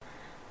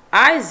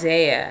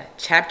Isaiah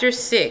chapter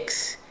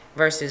 6,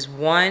 verses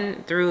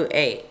 1 through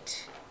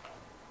 8.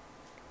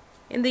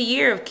 In the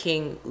year of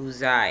King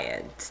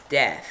Uzziah's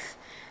death,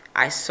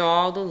 I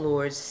saw the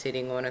Lord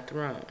sitting on a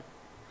throne,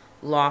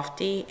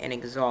 lofty and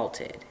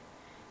exalted,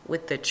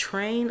 with the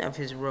train of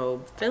his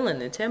robe filling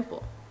the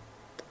temple.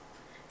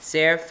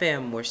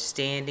 Seraphim were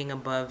standing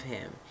above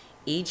him,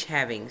 each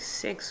having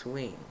 6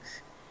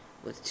 wings.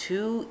 With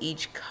 2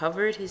 each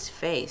covered his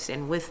face,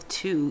 and with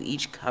 2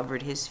 each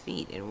covered his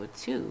feet, and with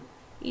 2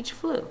 each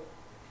flew.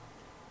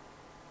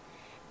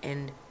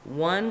 And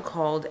one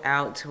called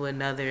out to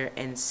another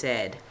and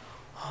said,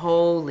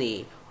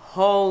 Holy,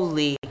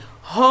 holy,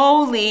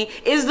 holy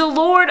is the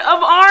Lord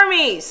of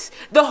armies.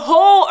 The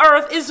whole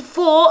earth is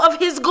full of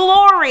his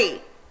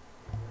glory.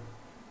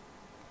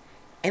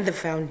 And the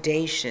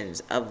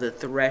foundations of the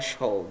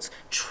thresholds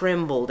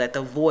trembled at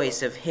the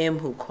voice of him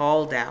who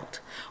called out,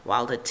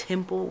 while the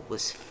temple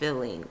was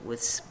filling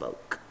with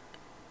smoke.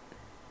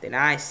 Then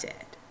I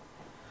said,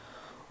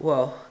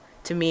 Woe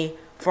to me,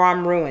 for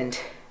I'm ruined,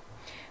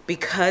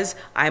 because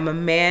I'm a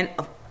man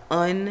of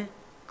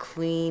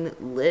unclean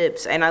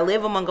lips, and I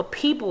live among a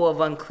people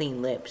of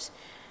unclean lips.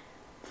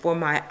 For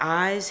my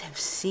eyes have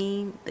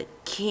seen the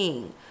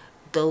King,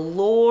 the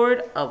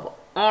Lord of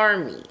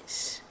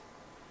armies.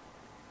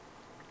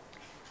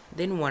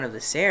 Then one of the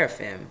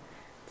seraphim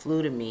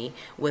flew to me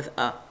with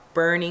a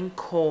burning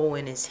coal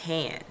in his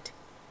hand,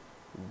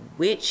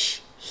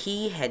 which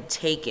he had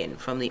taken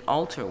from the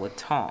altar with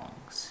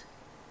tongs.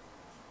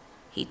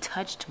 He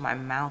touched my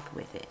mouth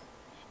with it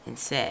and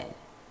said,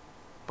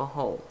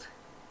 Behold,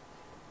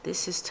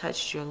 this has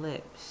touched your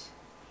lips,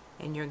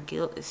 and your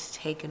guilt is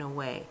taken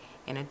away,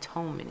 and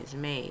atonement is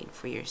made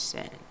for your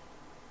sin.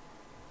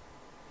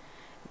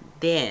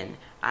 Then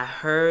I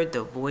heard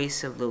the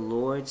voice of the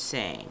Lord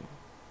saying,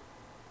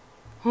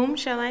 Whom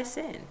shall I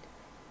send?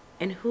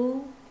 And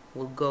who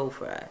will go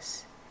for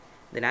us?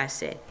 Then I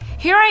said,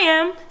 Here I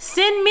am,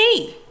 send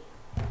me.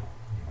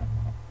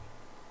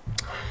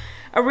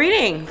 A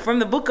reading from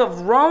the book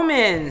of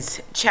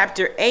Romans,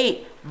 chapter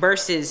 8,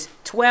 verses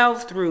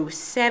 12 through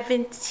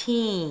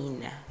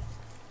 17.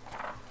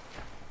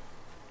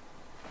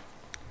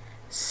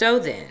 So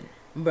then,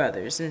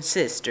 brothers and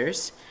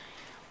sisters,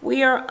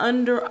 we are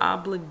under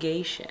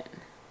obligation,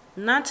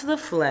 not to the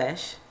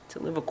flesh, to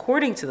live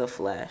according to the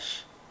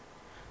flesh.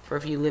 For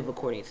if you live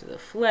according to the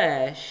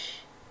flesh,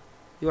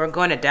 you are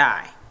going to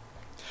die.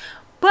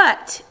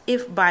 But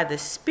if by the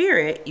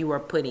Spirit you are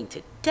putting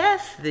to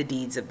death the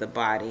deeds of the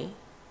body,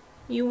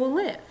 you will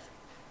live.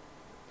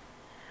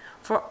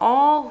 For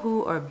all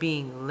who are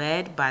being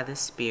led by the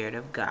Spirit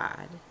of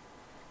God,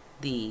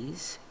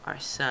 these are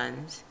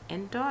sons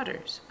and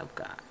daughters of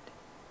God.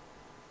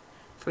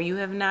 For you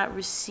have not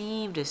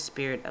received a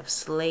spirit of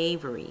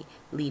slavery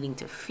leading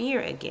to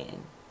fear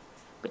again,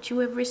 but you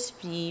have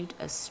received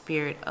a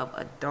spirit of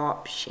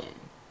adoption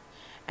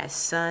as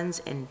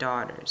sons and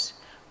daughters,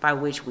 by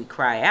which we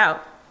cry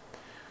out,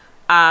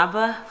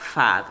 Abba,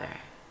 Father.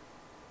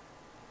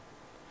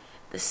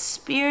 The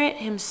Spirit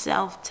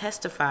himself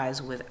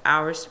testifies with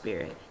our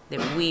spirit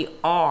that we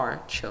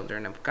are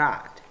children of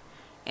God,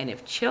 and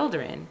if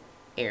children,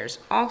 heirs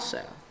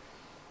also,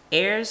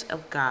 heirs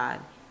of God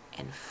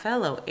and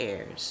fellow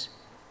heirs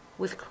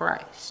with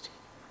Christ,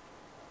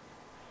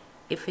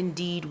 if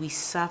indeed we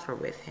suffer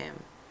with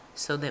him,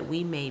 so that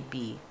we may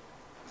be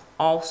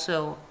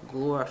also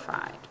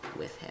glorified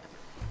with him.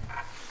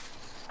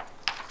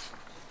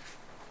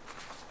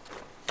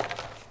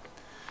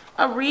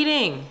 A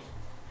reading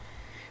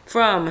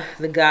from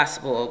the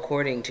Gospel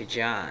according to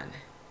John,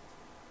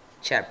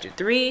 chapter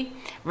 3,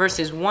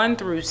 verses 1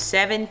 through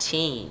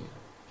 17.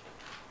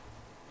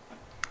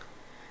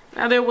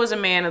 Now there was a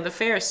man of the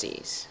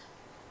Pharisees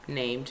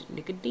named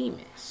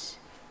Nicodemus,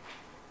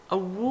 a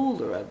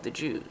ruler of the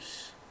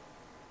Jews.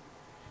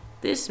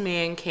 This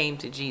man came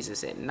to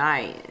Jesus at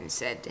night and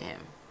said to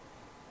him,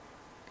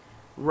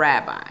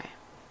 Rabbi,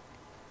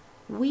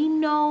 we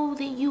know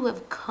that you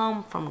have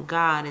come from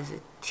God as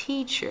a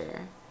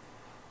teacher,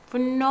 for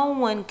no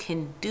one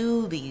can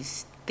do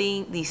these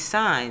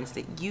signs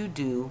that you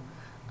do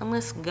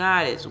unless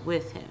God is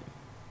with him.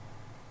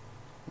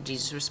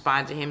 Jesus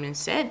responded and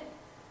said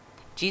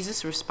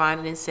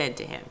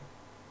to him,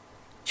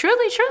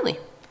 Truly, truly,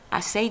 I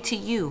say to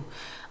you,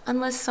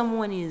 unless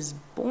someone is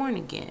born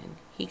again,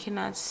 he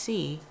cannot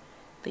see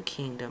the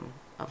kingdom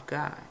of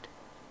God.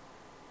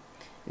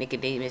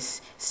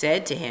 Nicodemus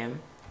said to him,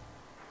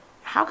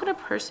 How can a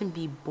person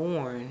be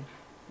born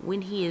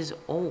when he is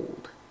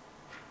old?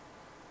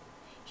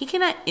 He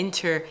cannot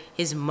enter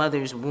his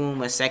mother's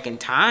womb a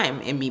second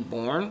time and be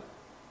born,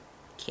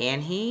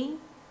 can he?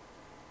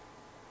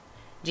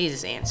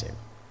 Jesus answered,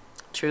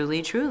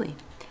 Truly, truly,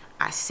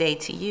 I say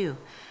to you,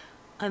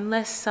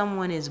 unless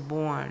someone is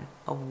born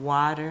of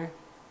water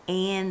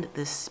and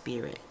the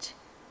Spirit,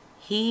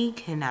 he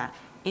cannot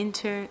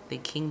enter the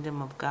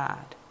kingdom of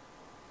God.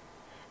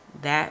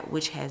 That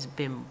which has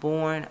been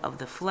born of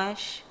the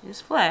flesh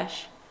is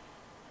flesh,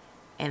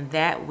 and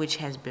that which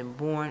has been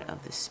born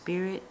of the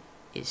Spirit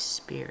is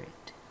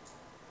spirit.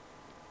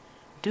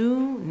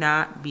 Do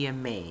not be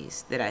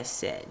amazed that I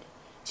said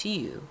to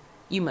you,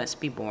 you must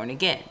be born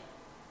again.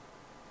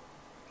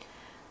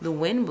 The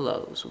wind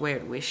blows where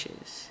it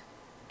wishes,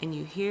 and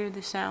you hear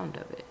the sound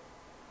of it,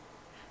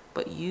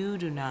 but you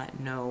do not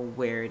know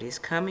where it is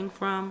coming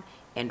from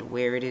and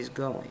where it is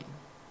going.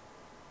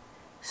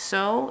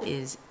 So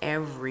is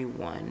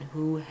everyone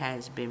who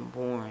has been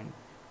born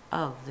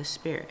of the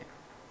Spirit.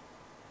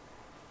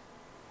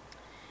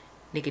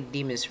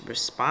 Nicodemus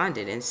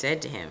responded and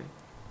said to him,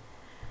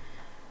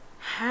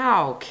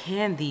 how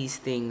can these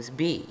things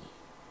be?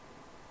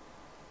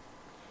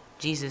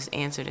 Jesus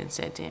answered and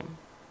said to him,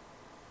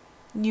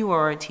 you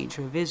are a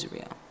teacher of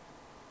Israel,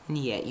 and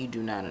yet you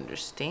do not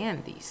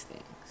understand these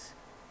things.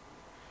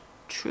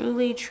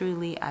 Truly,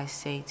 truly, I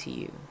say to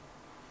you,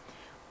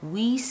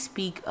 we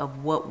speak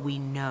of what we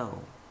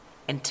know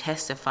and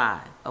testify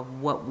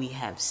of what we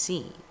have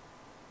seen,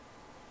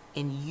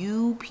 and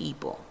you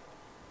people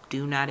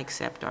do not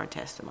accept our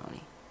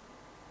testimony.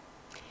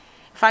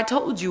 If I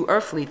told you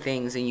earthly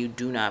things and you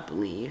do not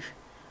believe,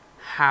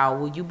 how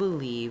will you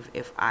believe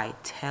if I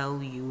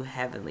tell you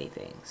heavenly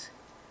things?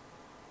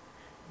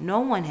 No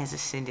one has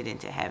ascended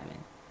into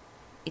heaven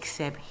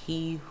except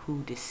he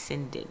who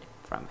descended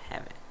from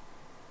heaven,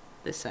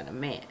 the Son of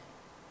Man.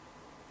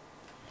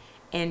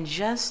 And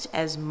just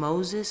as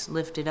Moses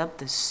lifted up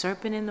the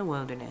serpent in the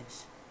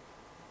wilderness,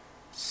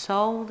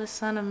 so the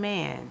Son of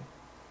Man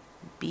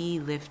be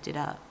lifted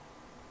up,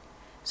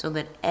 so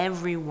that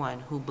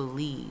everyone who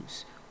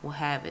believes will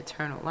have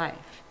eternal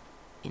life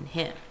in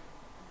him.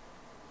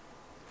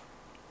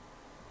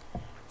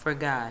 For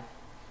God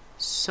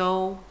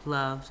so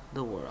loved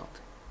the world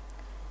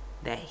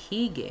that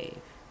he gave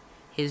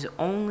his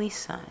only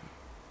Son,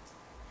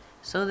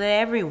 so that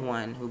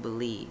everyone who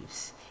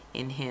believes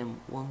in him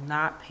will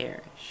not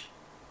perish,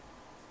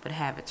 but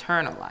have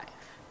eternal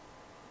life.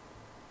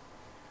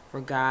 For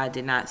God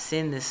did not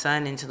send the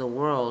Son into the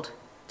world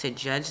to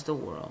judge the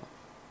world,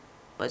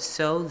 but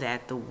so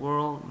that the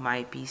world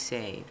might be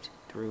saved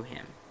through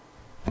him.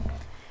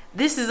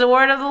 This is the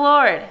word of the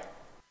Lord.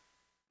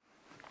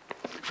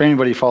 If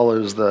anybody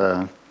follows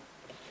the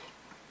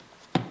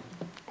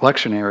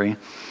lectionary,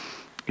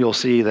 you'll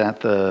see that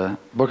the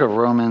book of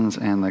Romans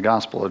and the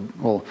gospel,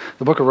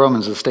 the book of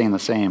Romans is staying the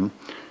same.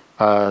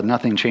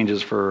 Nothing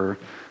changes for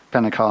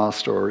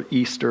Pentecost or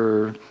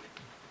Easter, a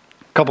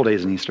couple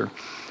days in Easter.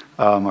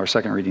 Our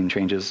second reading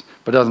changes,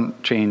 but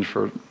doesn't change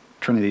for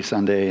Trinity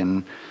Sunday.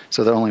 And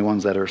so the only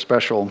ones that are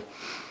special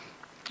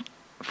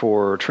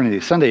for Trinity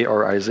Sunday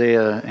are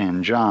Isaiah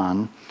and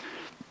John.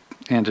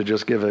 And to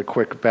just give a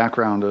quick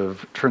background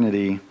of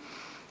Trinity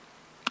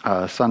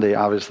Sunday,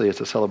 obviously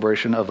it's a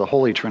celebration of the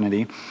Holy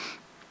Trinity,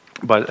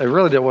 but it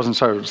really wasn't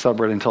started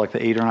celebrated until like the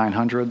 800s or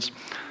 900s,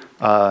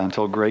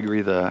 until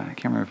Gregory I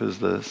can't remember if it was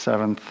the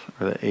 7th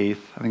or the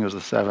 8th, I think it was the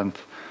 7th,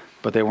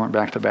 but they weren't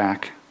back to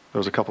back. There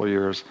was a couple of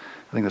years.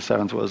 I think the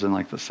 7th was in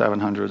like the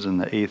 700s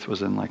and the 8th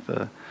was in like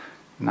the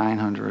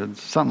 900s,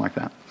 something like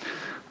that.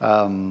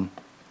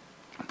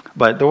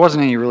 But there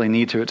wasn't any really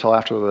need to it till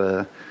after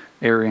the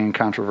Arian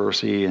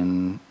controversy,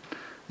 and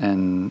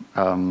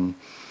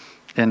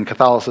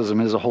Catholicism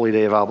is a holy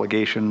day of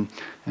obligation,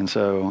 and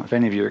so if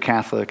any of you are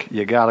Catholic,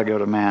 you got to go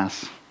to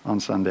Mass on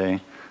Sunday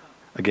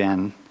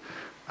again,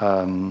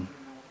 or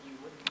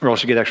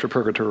else you get extra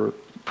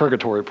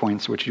purgatory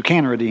points, which you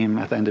can redeem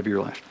at the end of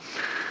your life.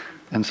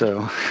 And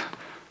so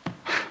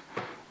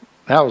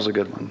that was a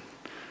good one.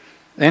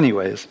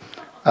 Anyways,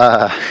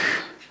 and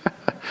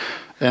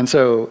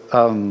so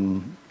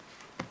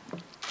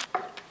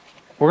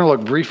we're going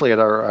to look briefly at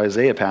our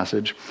Isaiah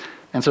passage.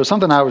 And so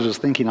something I was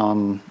just thinking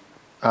on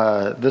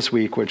this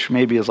week, which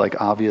maybe is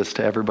like obvious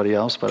to everybody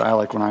else, but I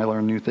like when I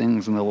learn new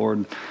things and the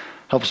Lord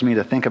helps me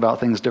to think about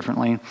things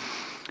differently.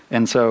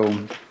 And so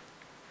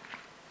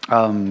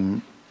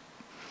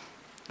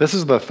this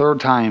is the third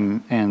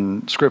time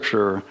in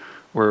Scripture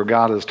where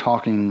God is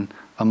talking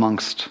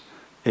amongst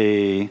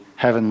talking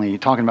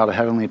about a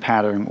heavenly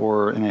pattern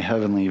or in a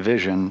heavenly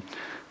vision,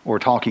 or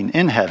talking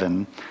in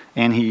heaven,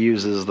 and he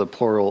uses the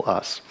plural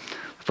us.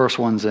 The first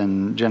one's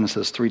in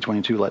Genesis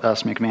 3:22, let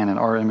us make man in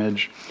our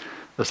image.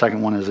 The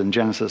second one is in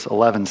Genesis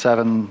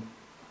 11:7,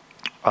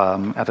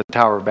 at the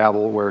Tower of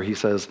Babel, where he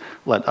says,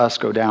 let us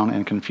go down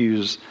and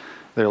confuse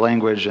their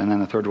language. And then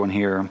the third one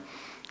here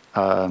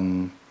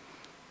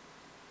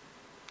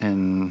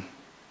in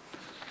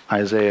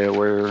Isaiah,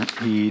 where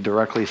he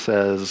directly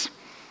says,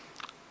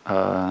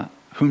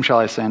 whom shall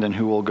I send and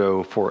who will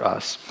go for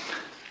us?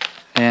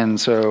 And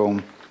so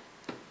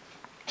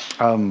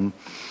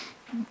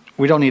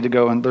we don't need to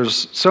go, and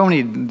there's so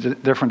many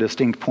different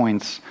distinct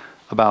points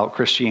about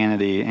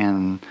Christianity,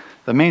 and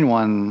the main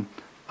one,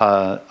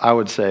 I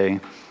would say,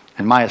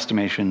 in my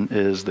estimation,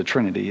 is the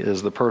Trinity,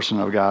 is the person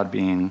of God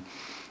being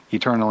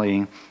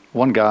eternally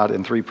one God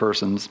in three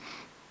persons,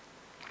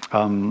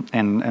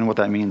 and what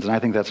that means. And I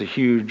think that's a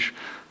huge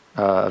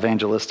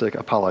evangelistic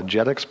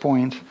apologetics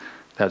point.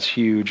 That's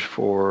huge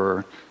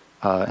for,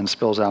 and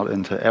spills out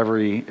into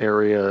every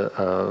area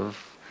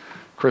of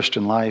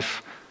Christian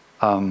life.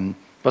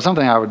 But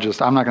something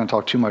I'm not going to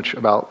talk too much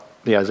about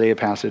the Isaiah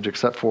passage,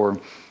 except for,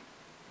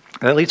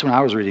 at least when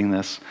I was reading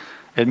this,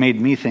 it made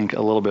me think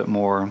a little bit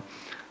more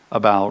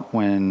about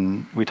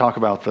when we talk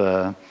about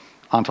the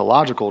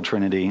ontological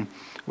Trinity,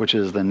 which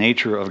is the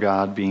nature of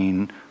God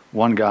being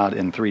one God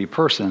in three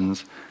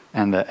persons,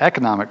 and the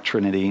economic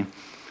Trinity,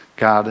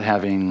 God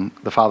having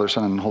the Father,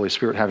 Son, and Holy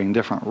Spirit having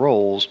different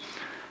roles.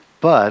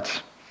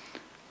 But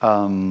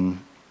a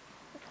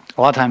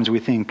lot of times we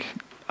think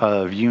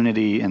of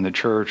unity in the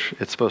church.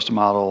 It's supposed to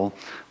model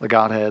the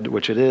Godhead,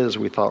 which it is,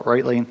 we thought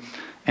rightly.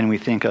 And we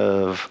think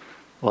of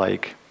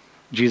like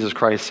Jesus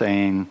Christ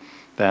saying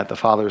that the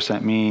Father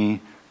sent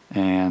me,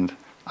 and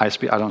I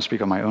don't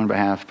speak on my own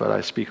behalf, but I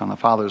speak on the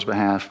Father's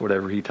behalf.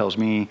 Whatever he tells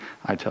me,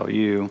 I tell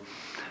you,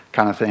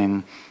 kind of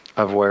thing,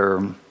 of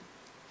where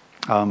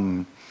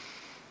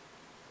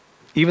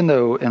even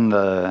though in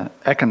the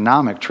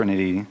economic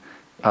Trinity,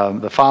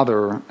 the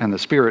Father and the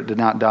Spirit did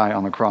not die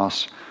on the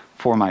cross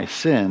for my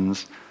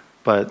sins,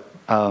 but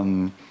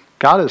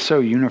God is so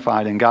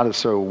unified and God is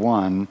so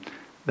one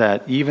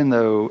that even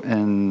though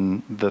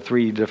in the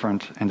three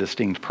different and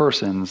distinct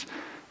persons,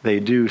 they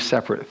do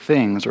separate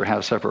things or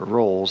have separate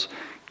roles,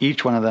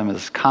 each one of them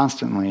is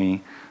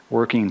constantly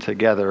working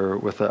together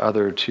with the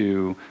other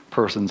two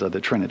persons of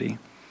the Trinity.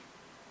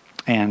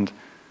 And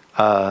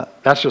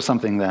that's just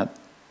something that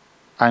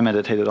I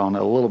meditated on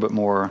a little bit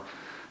more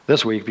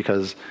this week,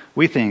 because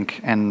we think,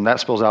 and that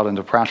spills out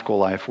into practical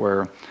life,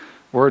 where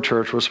we're a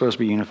church, we're supposed to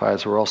be unified,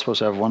 so we're all supposed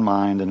to have one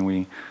mind, and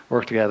we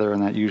work together,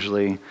 and that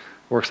usually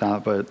works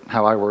out. But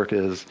how I work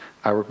is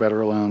I work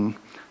better alone.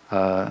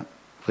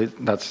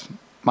 That's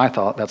my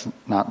thought. That's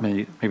not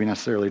maybe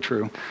necessarily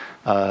true.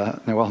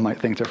 Noel might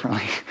think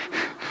differently.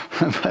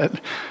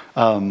 But,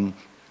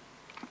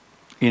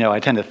 I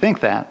tend to think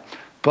that,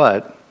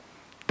 but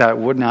that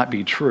would not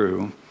be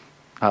true.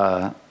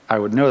 I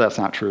would know that's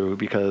not true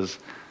because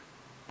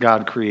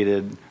God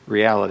created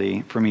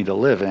reality for me to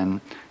live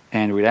in,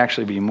 and we'd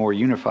actually be more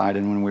unified.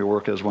 And when we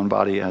work as one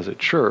body as a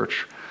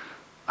church,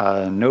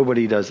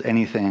 nobody does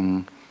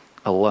anything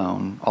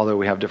alone, although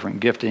we have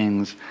different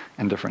giftings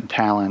and different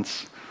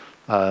talents.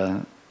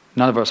 None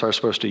of us are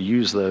supposed to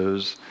use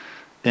those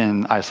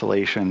in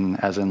isolation,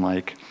 as in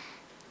like,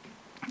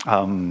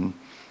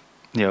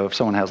 if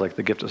someone has like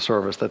the gift of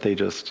service, that they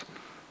just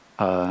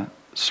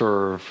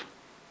serve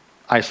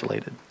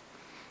isolated,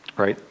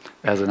 right?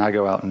 As in I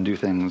go out and do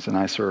things and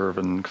I serve,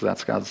 and because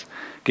that's God's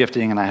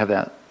gifting, and I have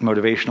that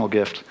motivational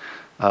gift.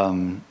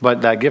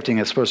 But that gifting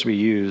is supposed to be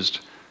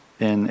used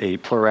in a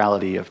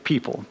plurality of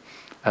people,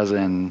 as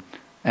in,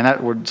 and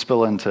that would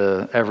spill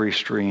into every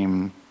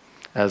stream,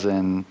 as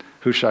in,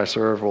 who should I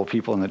serve? Well,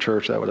 people in the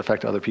church. That would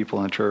affect other people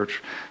in the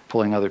church,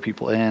 pulling other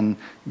people in,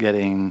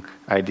 getting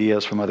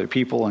ideas from other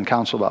people and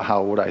counsel about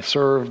how would I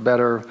serve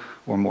better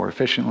or more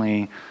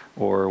efficiently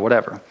or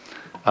whatever.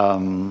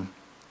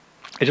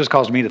 It just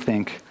caused me to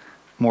think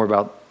more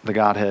about the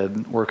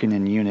Godhead working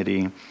in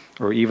unity,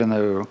 or even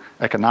though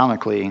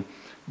economically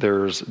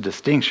there's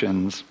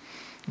distinctions,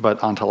 but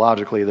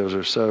ontologically those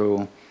are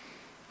so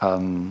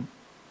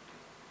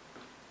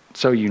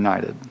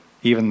united.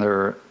 Even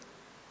their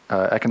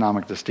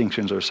economic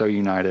distinctions are so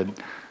united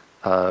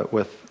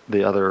with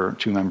the other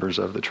two members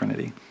of the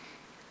Trinity.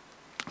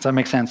 Does that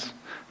make sense?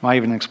 Am I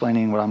even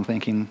explaining what I'm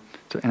thinking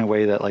in a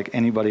way that like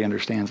anybody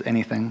understands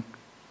anything?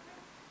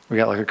 We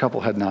got like a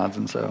couple head nods,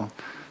 and so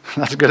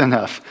that's good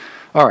enough.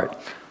 All right.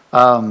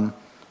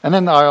 And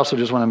then I also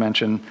just want to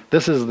mention,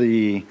 this is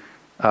the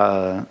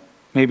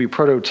maybe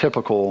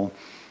prototypical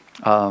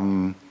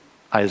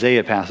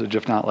Isaiah passage,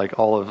 if not like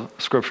all of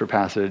Scripture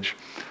passage,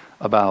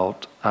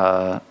 about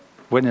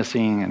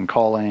witnessing and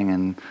calling,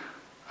 and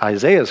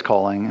Isaiah's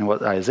calling and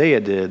what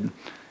Isaiah did.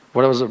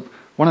 One of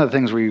the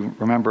things we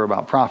remember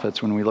about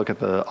prophets when we look at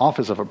the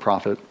office of a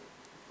prophet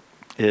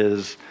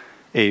is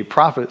a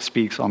prophet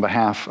speaks on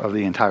behalf of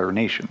the entire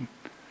nation,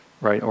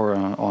 right? Or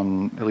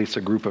on at least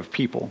a group of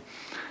people.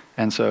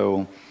 And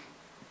so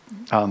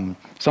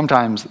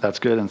sometimes that's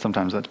good and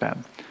sometimes that's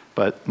bad.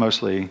 But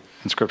mostly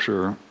in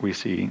Scripture we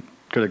see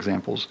good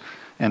examples.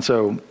 And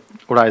so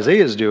what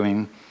Isaiah is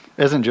doing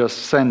isn't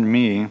just send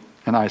me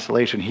in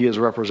isolation. He is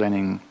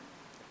representing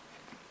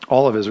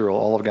all of Israel,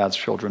 all of God's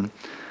children,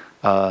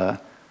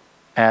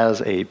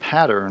 as a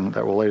pattern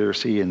that we'll later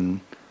see in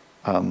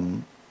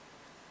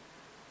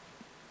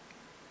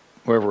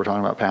wherever we're talking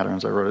about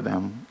patterns. I wrote it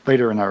down.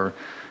 Later in our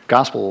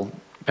gospel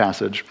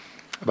passage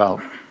about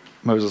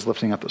Moses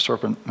lifting up the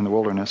serpent in the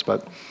wilderness.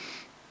 But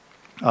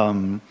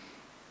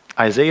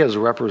Isaiah is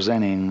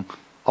representing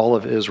all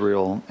of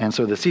Israel. And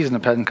so the season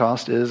of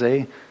Pentecost is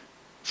a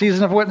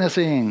season of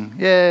witnessing.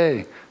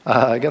 Yay!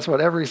 Guess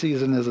what? Every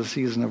season is a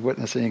season of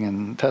witnessing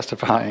and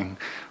testifying.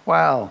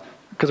 Wow!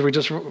 Because we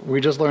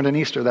just learned in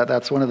Easter that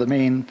that's one of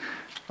the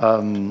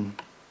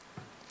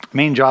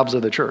main jobs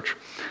of the church.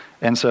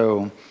 And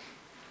so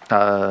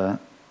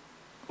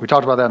we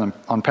talked about that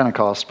on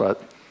Pentecost,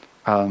 but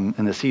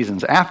in the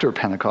seasons after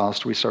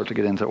Pentecost, we start to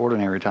get into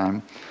ordinary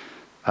time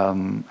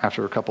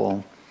after a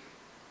couple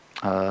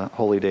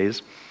holy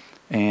days.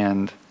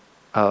 And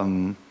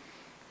one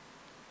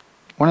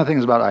one of the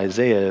things about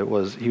Isaiah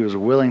was he was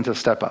willing to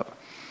step up.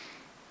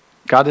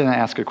 God didn't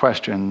ask a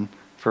question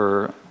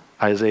for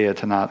Isaiah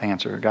to not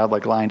answer. God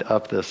lined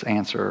up this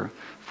answer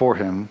for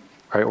him,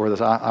 right, or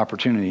this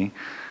opportunity.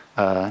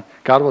 God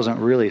wasn't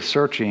really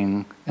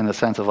searching in the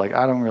sense of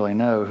I don't really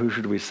know, who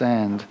should we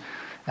send?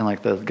 And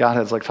the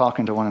Godhead's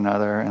talking to one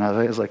another, and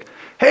Isaiah's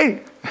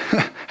hey,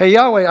 hey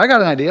Yahweh, I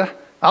got an idea.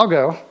 I'll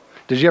go.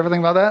 Did you ever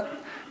think about that?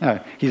 No,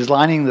 he's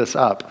lining this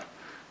up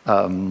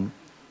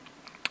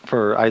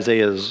for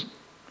Isaiah's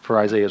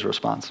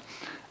response.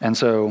 And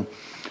so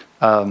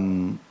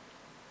we're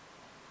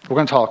going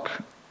to talk,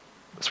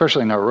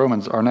 especially in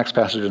our next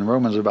passage in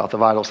Romans, about the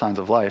vital signs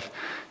of life.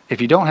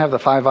 If you don't have the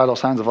 5 vital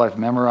signs of life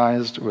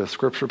memorized with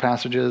scripture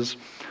passages,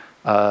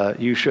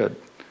 you should.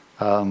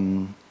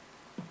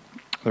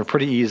 They're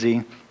pretty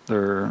easy.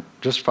 They're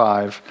just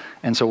 5.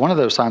 And so one of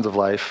those signs of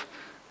life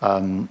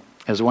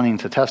is wanting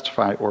to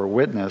testify or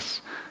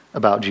witness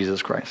about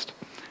Jesus Christ.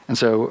 And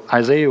so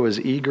Isaiah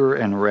was eager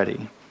and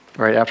ready,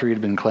 right, after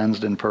he'd been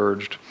cleansed and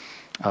purged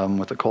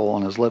with the coal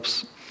on his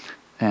lips.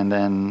 And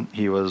then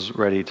he was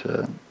ready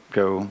to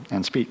go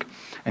and speak.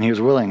 And he was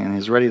willing, and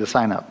he's ready to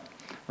sign up,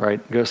 right?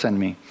 Go send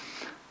me.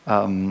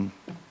 I'd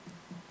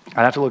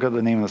have to look up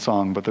the name of the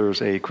song, but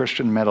there's a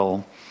Christian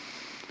metal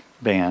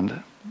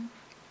band.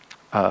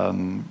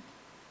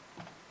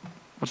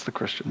 What's the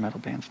Christian metal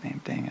band's name?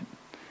 Dang it.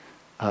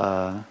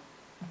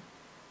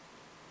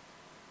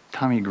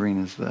 Tommy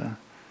Green is the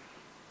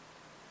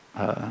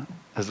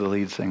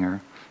lead singer.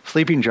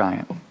 Sleeping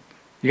Giant.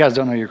 You guys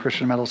don't know your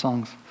Christian metal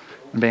songs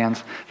and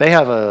bands? They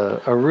have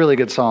a really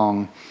good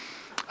song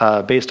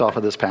based off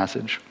of this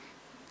passage.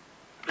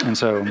 And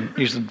so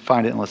you should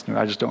find it and listen to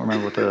it. I just don't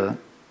remember what the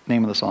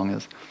name of the song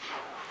is.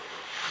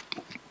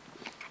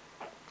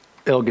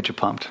 It'll get you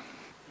pumped.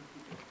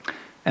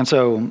 And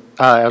so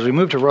as we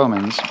move to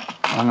Romans,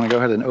 I'm going to go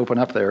ahead and open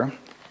up there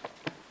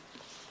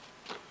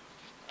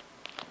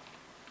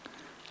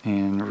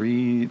and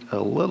read a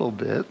little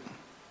bit.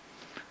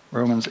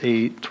 Romans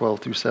 8, 12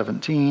 through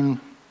 17.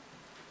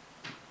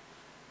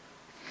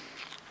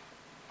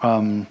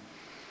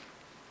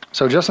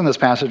 So just in this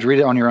passage, read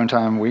it on your own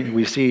time.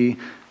 We see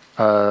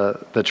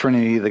the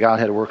Trinity, the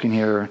Godhead working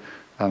here.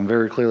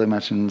 Very clearly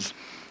mentions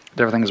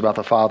different things about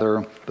the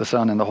Father, the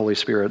Son, and the Holy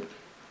Spirit.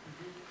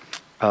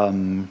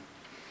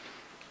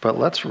 But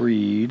let's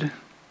read.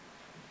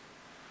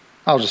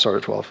 I'll just start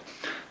at 12.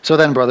 So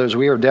then, brothers,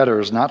 we are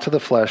debtors, not to the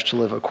flesh, to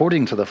live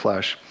according to the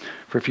flesh.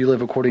 For if you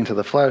live according to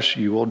the flesh,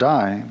 you will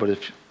die. But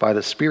if by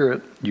the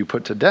Spirit you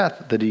put to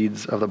death the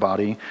deeds of the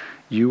body,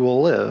 you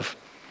will live.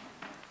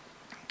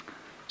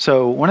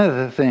 So one of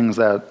the things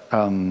that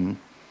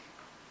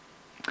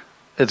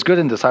it's good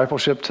in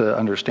discipleship to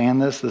understand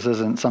this. This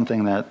isn't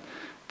something that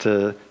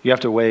you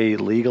have to weigh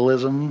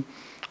legalism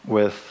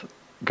with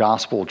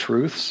gospel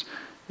truths.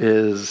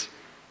 If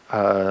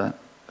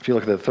you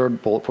look at the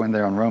third bullet point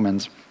there on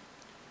Romans,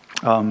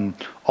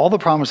 all the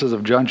promises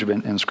of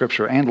judgment in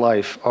Scripture and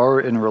life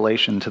are in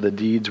relation to the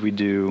deeds we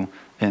do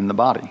in the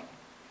body.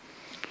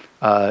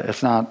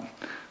 It's not.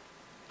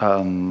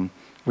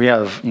 We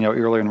have,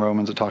 earlier in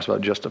Romans it talks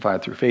about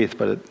justified through faith,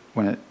 but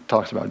when it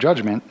talks about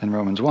judgment in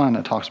Romans 1,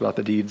 it talks about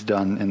the deeds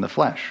done in the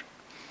flesh,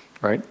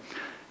 right?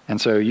 And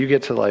so you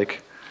get to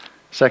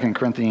 2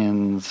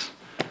 Corinthians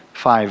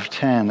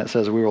 5:10 that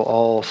says we will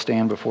all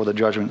stand before the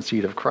judgment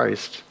seat of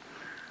Christ.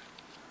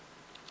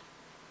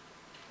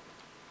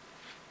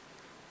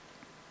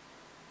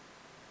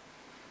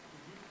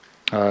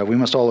 We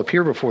must all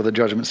appear before the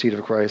judgment seat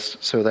of Christ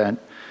so that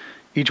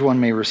each one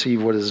may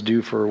receive what is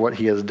due for what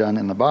he has done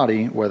in the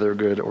body, whether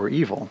good or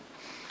evil.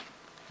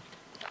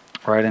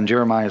 Right, in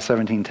Jeremiah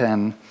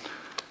 17:10,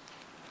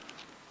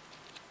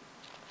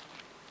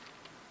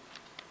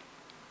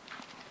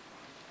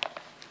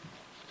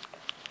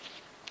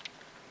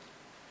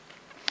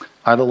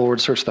 I, the Lord,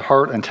 search the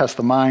heart and test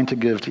the mind to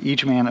give to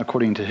each man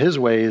according to his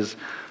ways,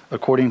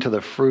 according to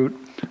the fruit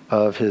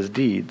of his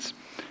deeds.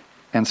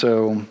 And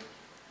so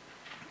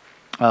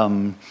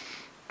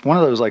one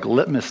of those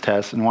litmus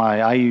tests, and why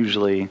I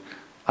usually,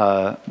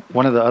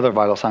 one of the other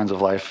vital signs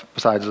of life,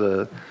 besides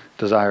the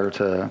desire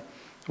to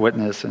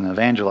witness and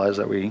evangelize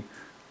that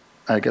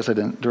I guess I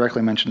didn't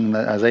directly mention in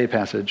the Isaiah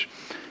passage,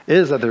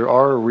 is that there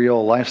are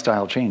real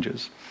lifestyle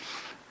changes.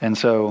 And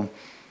so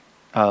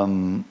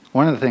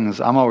one of the things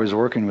I'm always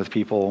working with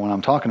people when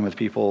I'm talking with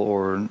people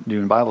or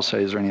doing Bible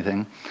studies or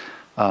anything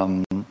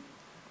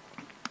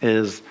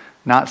is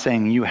not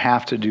saying you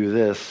have to do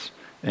this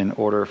in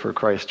order for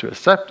Christ to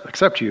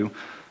accept you,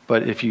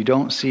 but if you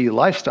don't see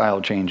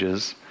lifestyle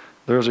changes,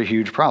 there's a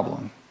huge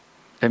problem.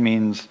 It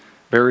means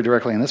very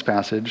directly in this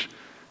passage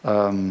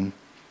that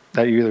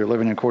you're either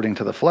living according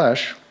to the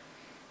flesh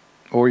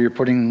or you're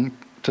putting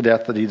to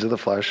death the deeds of the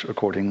flesh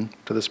according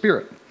to the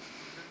Spirit,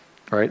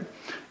 right?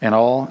 And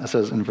it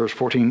says in verse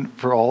 14,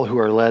 for all who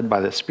are led by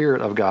the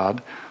Spirit of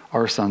God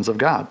are sons of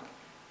God,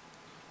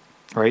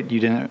 right? You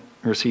didn't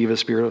receive a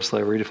spirit of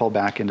slavery to fall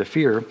back into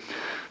fear,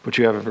 but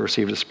you have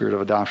received a spirit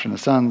of adoption as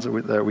sons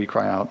that we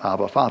cry out,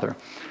 Abba, Father.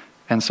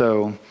 And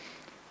so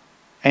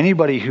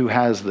anybody who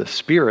has the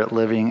Spirit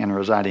living and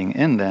residing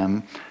in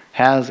them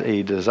has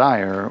a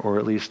desire, or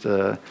at least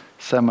a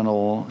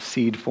seminal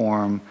seed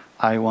form,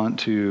 I want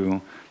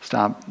to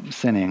stop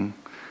sinning.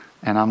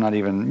 And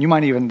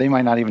they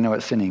might not even know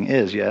what sinning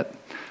is yet,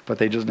 but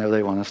they just know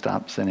they want to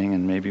stop sinning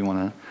and maybe want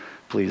to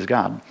please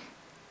God.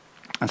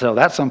 And so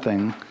that's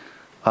something,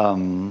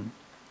 one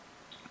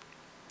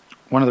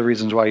of the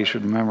reasons why you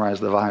should memorize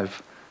the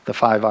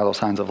five vital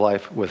signs of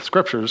life with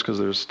scriptures, because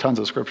there's tons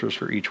of scriptures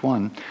for each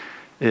one,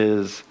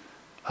 is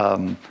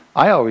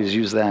I always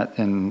use that,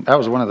 and that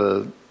was one of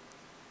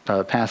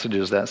the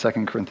passages that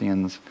 2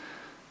 Corinthians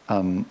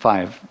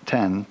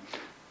 5:10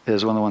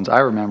 is one of the ones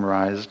I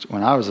memorized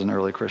when I was an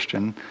early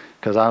Christian,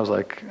 because I was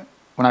like,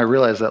 when I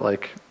realized that,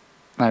 like,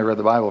 when I read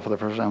the Bible for the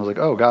first time, I was like,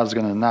 oh, God's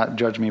going to not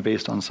judge me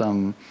based on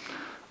some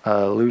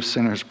loose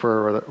sinner's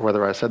prayer,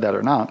 whether I said that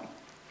or not,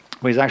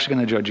 but he's actually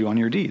going to judge you on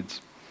your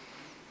deeds.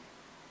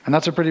 And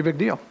that's a pretty big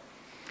deal.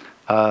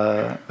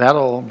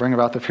 That'll bring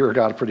about the fear of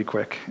God pretty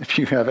quick if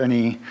you have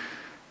any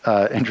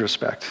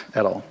introspect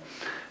at all.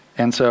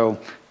 And so,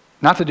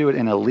 not to do it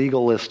in a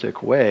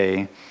legalistic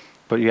way,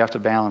 but you have to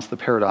balance the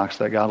paradox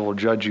that God will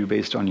judge you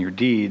based on your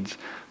deeds,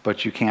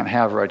 but you can't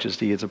have righteous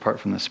deeds apart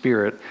from the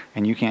Spirit,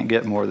 and you can't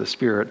get more of the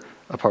Spirit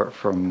apart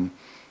from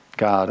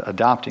God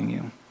adopting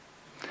you.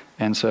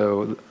 And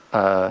so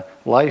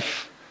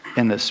life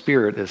in the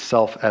Spirit is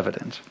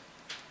self-evident,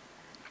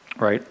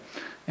 right?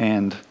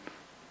 And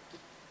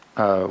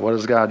what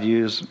does God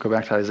use? Go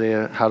back to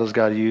Isaiah. How does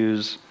God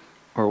use,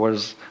 or what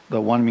is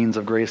the one means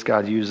of grace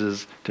God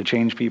uses to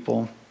change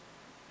people?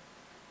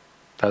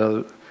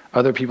 That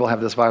other people have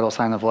this vital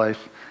sign of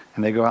life,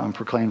 and they go out and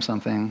proclaim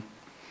something.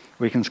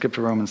 We can skip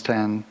to Romans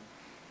 10.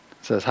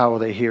 It says, how will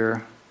they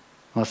hear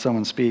unless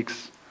someone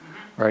speaks,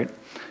 right?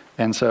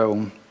 And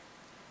so,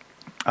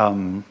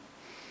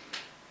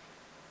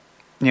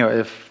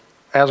 if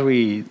as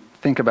we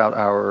think about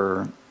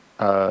our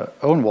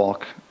own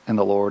walk in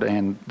the Lord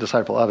and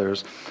disciple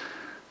others,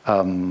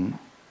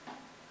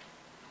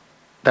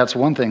 that's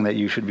one thing that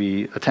you should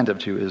be attentive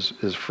to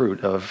is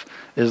fruit of,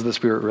 is the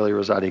Spirit really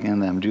residing in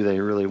them? Do they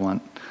really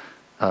want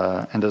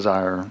and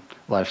desire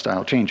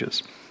lifestyle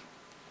changes?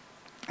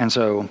 And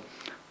so,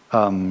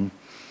 kind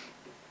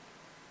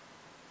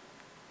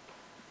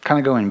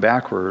of going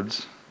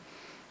backwards,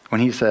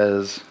 when he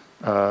says,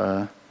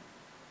 I'm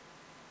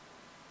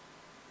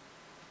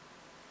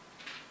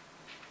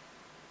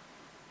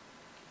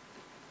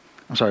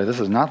sorry, this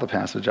is not the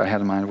passage I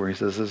had in mind where he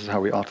says this is how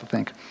we ought to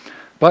think.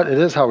 But it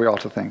is how we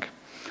ought to think.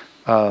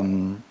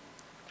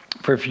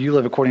 For if you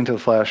live according to the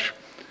flesh,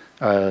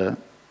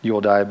 you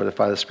will die, but if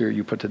by the Spirit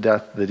you put to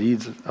death the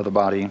deeds of the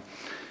body,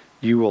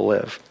 you will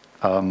live.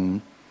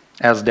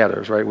 As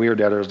debtors, right? We are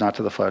debtors not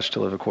to the flesh to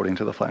live according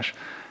to the flesh.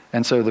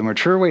 And so the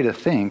mature way to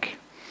think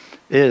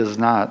is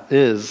not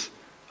that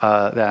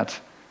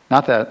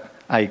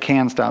I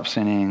can stop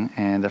sinning,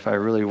 and if I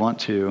really want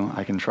to,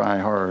 I can try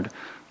hard,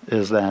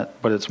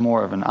 but it's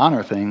more of an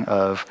honor thing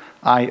of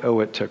I owe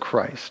it to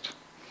Christ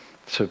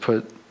to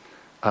put,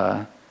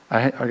 I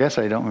guess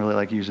I don't really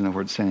like using the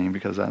word sinning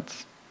because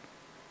that's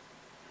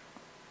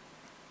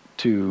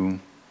too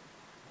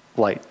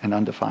light and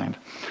undefined.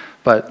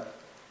 But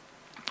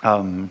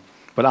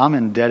I'm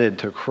indebted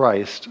to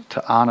Christ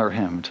to honor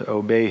him, to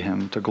obey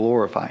him, to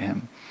glorify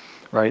him,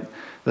 right?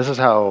 This is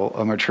how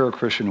a mature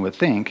Christian would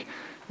think,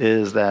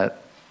 is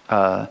that,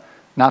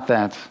 not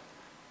that,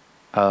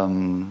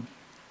 in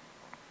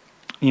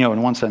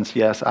one sense,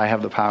 yes, I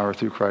have the power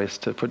through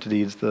Christ to put to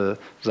deeds the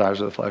desires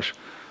of the flesh,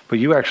 but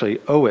you actually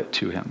owe it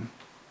to him.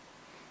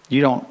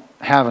 You don't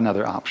have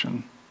another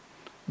option.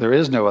 There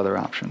is no other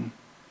option.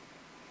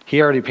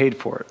 He already paid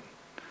for it.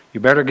 You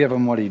better give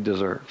him what he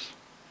deserves,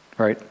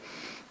 right?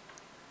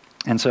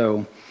 And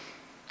so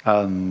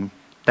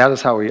that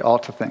is how we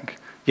ought to think.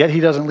 Yet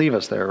he doesn't leave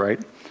us there, right?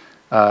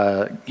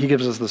 He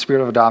gives us the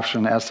Spirit of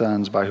adoption as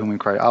sons by whom we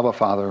cry, Abba,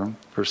 Father.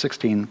 Verse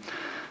 16,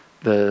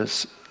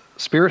 the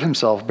Spirit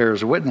himself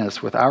bears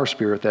witness with our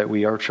spirit that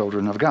we are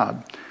children of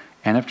God.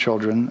 And if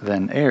children,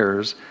 then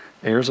heirs,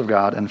 heirs of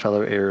God and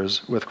fellow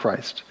heirs with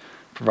Christ,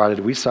 provided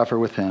we suffer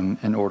with him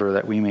in order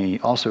that we may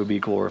also be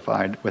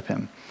glorified with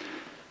him.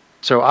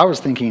 So I was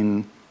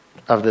thinking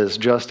of this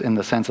just in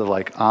the sense of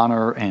like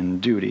honor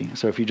and duty.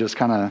 So if you just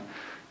kind of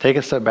take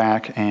a step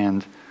back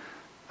and,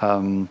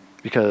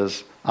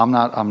 because I'm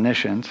not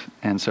omniscient,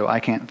 and so I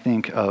can't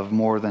think of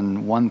more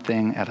than one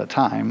thing at a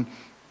time,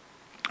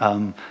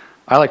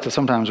 I like to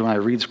sometimes when I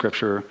read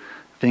scripture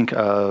think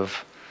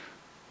of,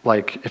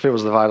 like, if it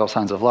was the vital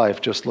signs of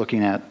life, just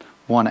looking at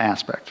one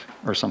aspect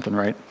or something,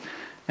 right?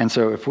 And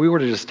so if we were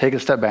to just take a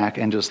step back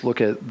and just look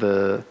at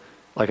a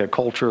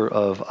culture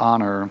of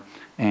honor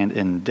and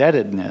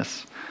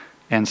indebtedness,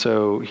 and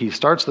so he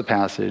starts the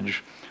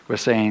passage with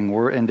saying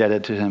we're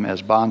indebted to him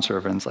as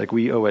bondservants, like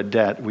we owe a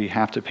debt, we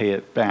have to pay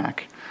it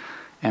back.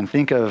 And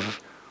think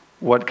of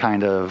what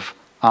kind of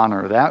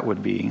honor that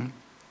would be.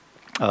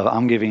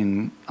 I'm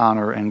giving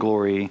honor and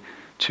glory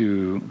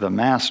to the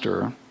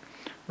master,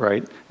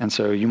 right? And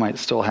so you might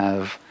still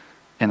have,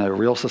 in a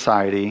real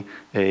society,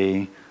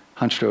 a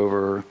hunched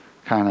over,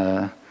 kind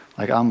of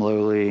like, I'm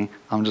lowly,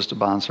 I'm just a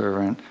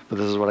bondservant, but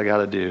this is what I got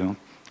to do,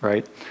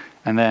 right?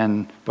 And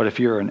then, but if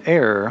you're an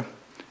heir,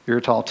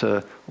 you're taught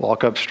to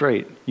walk up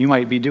straight. You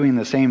might be doing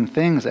the same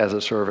things as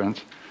a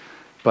servant,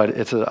 but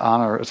it's an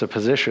honor, it's a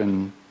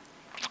position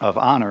of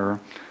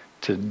honor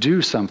to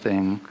do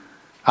something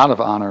out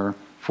of honor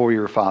for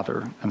your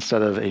father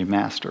instead of a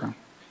master.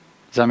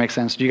 Does that make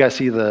sense? Do you guys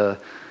see the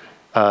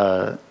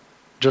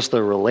just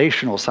the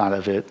relational side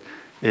of it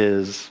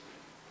is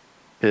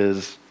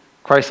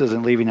Christ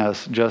isn't leaving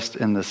us just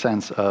in the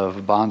sense of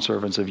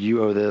bondservants of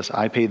you owe this,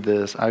 I paid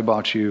this, I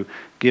bought you,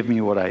 give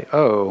me what I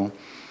owe,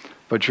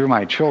 but you're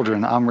my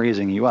children, I'm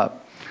raising you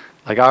up.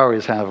 Like I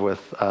always have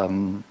with,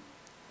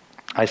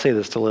 I say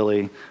this to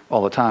Lily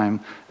all the time,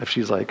 if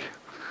she's like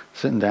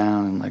sitting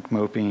down and like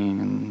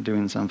moping and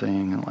doing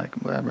something and like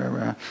blah, blah,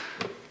 blah,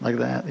 like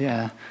that,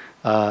 yeah.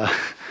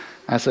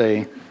 I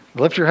say,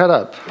 lift your head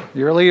up,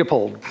 you're a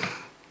Leopold.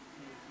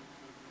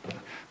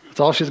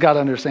 That's all she's got to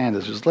understand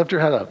is just lift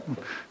your head up.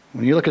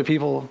 When you look at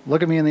people,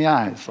 look at me in the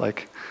eyes.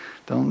 Like,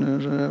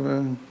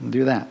 don't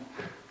do that.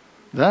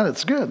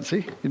 It's good.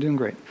 See, you're doing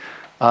great.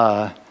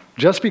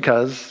 Just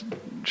because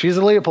she's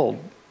a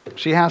Leopold,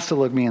 she has to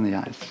look me in the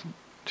eyes.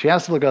 She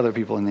has to look other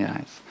people in the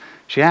eyes.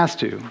 She has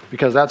to,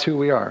 because that's who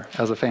we are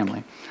as a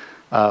family.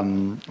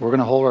 We're going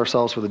to hold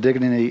ourselves with a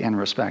dignity and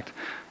respect.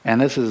 And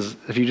this is,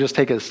 if you just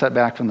take a step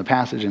back from the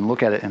passage and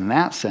look at it in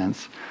that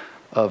sense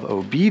of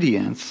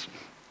obedience,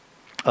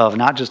 of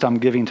not just I'm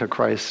giving to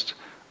Christ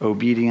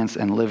obedience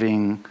and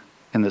living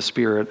in the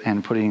Spirit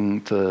and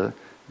putting to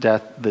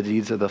death the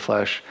deeds of the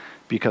flesh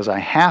because I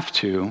have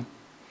to,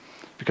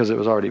 because it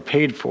was already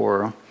paid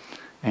for,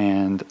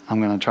 and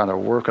I'm going to try to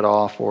work it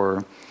off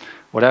or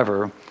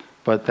whatever,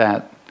 but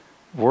that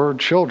we're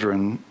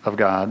children of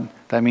God.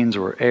 That means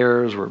we're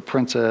heirs, we're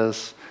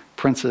princes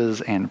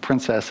and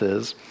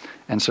princesses,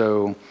 and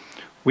so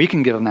we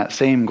can give them that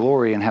same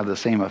glory and have the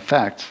same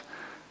effect,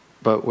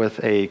 but with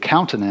a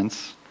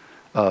countenance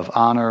of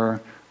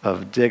honor,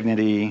 of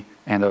dignity,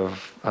 and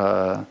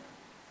of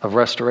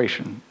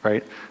restoration,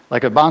 right?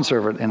 Like a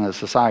bondservant in a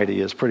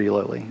society is pretty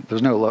lowly.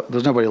 There's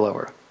nobody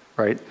lower,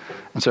 right?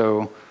 And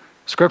so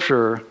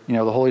Scripture, the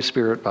Holy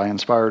Spirit by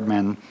inspired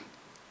men,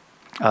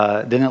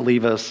 didn't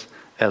leave us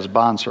as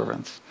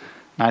bondservants.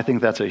 And I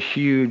think that's a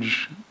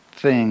huge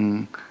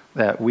thing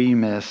that we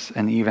miss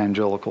in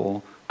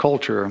evangelical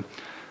culture,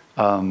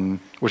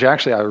 which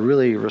actually I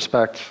really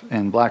respect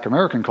in Black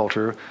American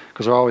culture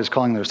because they're always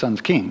calling their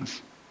sons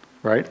kings,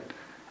 right?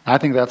 And I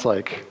think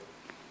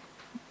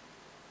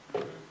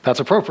that's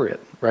appropriate,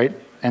 right?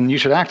 And you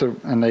should act,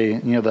 and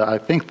I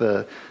think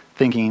the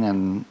thinking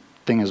and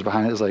thing is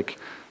behind it is like,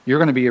 you're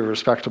going to be a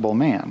respectable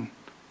man,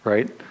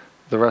 right?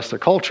 The rest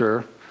of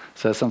culture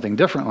says something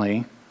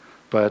differently,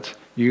 but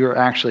you're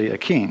actually a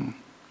king.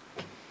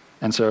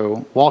 And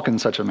so walk in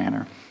such a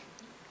manner,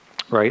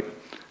 right?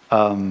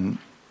 And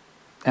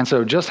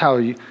so just how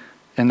in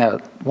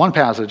that one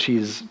passage,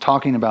 he's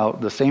talking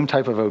about the same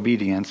type of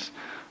obedience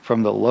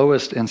from the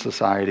lowest in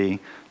society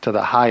to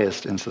the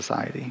highest in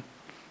society.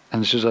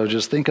 And so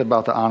just think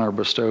about the honor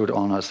bestowed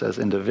on us as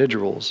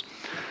individuals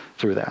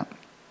through that.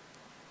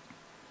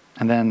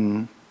 And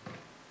then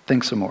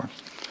think some more.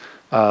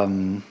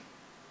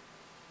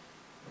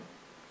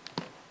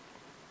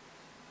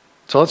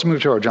 So let's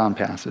move to our John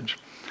passage.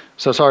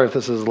 So sorry if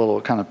this is a little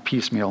kind of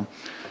piecemeal.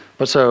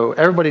 But so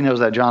everybody knows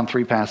that John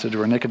 3 passage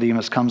where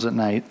Nicodemus comes at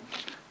night,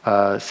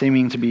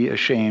 seeming to be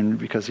ashamed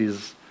because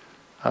he's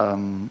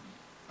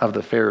of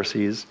the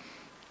Pharisees,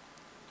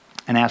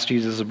 and asks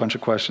Jesus a bunch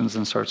of questions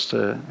and starts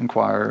to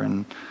inquire.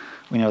 And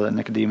we know that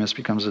Nicodemus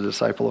becomes a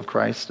disciple of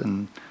Christ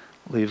and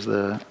leaves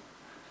the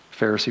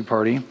Pharisee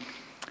party.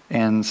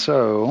 And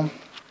so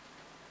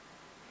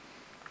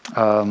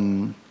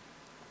I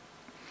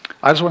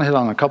just want to hit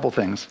on a couple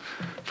things.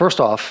 First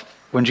off,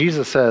 when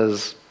Jesus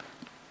says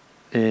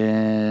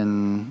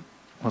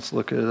let's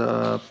look it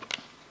up.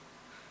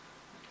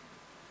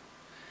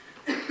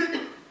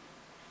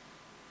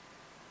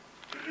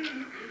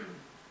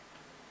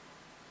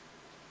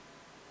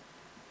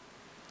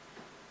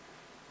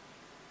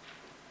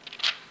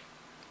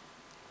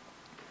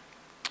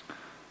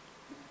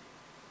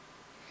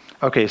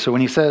 Okay, so when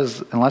he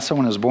says, unless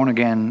someone is born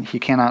again, he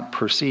cannot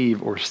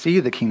perceive or see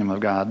the kingdom of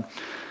God,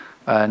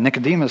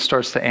 Nicodemus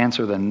starts to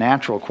answer the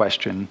natural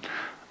question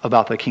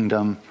about the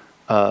kingdom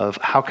of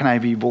how can I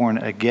be born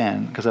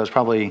again? Because that was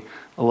probably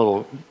a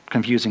little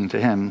confusing to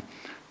him.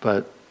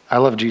 But I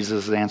love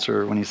Jesus'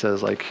 answer when he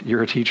says, like,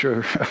 you're a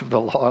teacher of the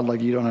law,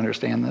 like you don't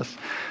understand this.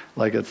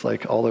 Like it's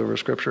like all over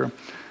Scripture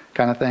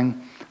kind of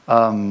thing.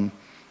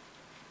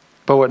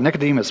 But what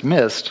Nicodemus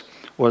missed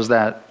was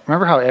that,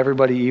 remember how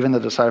everybody, even the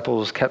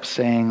disciples, kept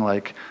saying,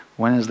 like,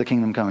 when is the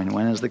kingdom coming?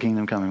 When is the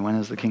kingdom coming? When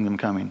is the kingdom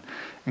coming?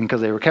 And because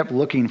they were kept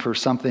looking for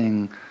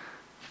something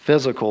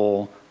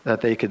physical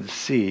that they could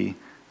see.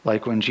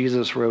 Like when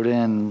Jesus rode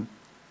in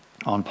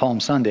on Palm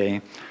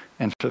Sunday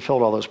and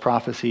fulfilled all those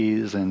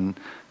prophecies, and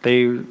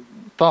they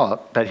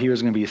thought that he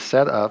was going to be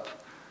set up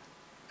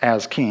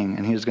as king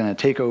and he was going to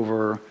take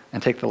over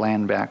and take the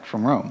land back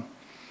from Rome.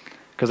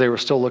 because they were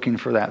still looking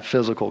for that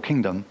physical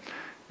kingdom.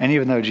 And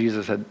even though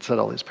Jesus had said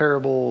all these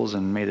parables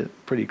and made it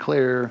pretty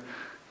clear,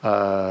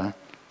 and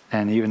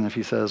even if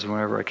he says,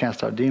 whenever I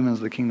cast out demons,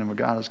 the kingdom of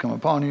God has come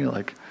upon you,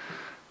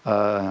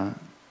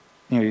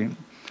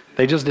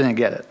 they just didn't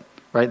get it,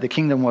 right? The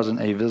kingdom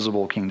wasn't a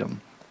visible kingdom.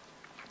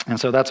 And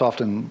so that's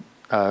often,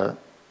 that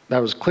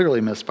was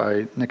clearly missed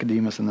by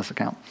Nicodemus in this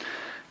account.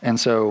 And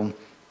so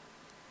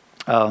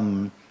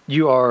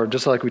you are,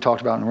 just like we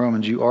talked about in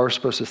Romans, you are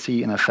supposed to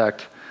see an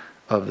effect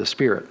of the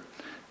Spirit.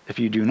 If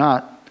you do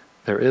not,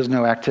 there is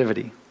no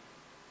activity.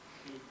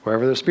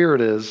 Wherever the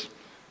Spirit is,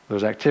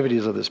 there's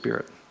activities of the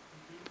Spirit.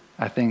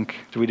 I think,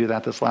 did we do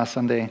that this last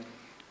Sunday?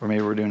 Or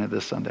maybe we're doing it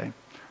this Sunday.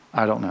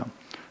 I don't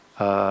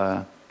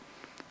know.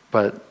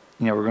 But,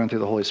 we're going through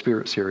the Holy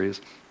Spirit series.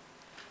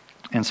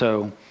 And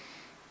so,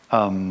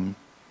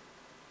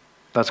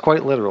 that's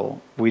quite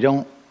literal.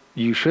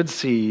 You should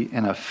see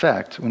an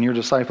effect when you're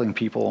discipling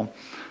people.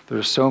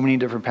 There's so many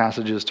different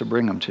passages to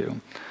bring them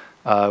to.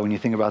 When you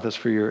think about this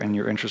in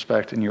your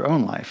introspect in your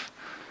own life.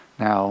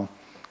 Now,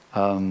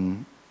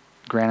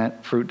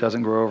 granted, fruit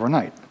doesn't grow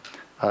overnight.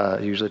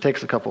 It usually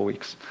takes a couple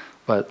weeks,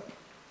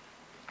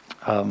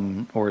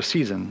 or a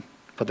season.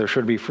 But there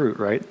should be fruit,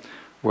 right?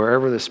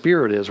 Wherever the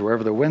Spirit is,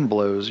 wherever the wind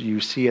blows, you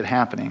see it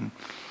happening.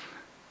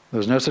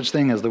 There's no such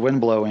thing as the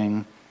wind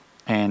blowing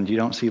and you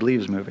don't see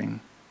leaves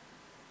moving.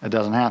 It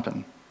doesn't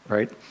happen,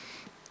 right?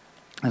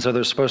 And so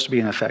there's supposed to be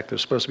an effect.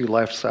 There's supposed to be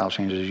lifestyle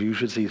changes. You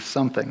should see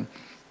something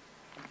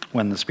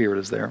when the Spirit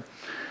is there.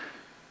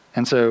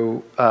 And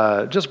so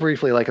just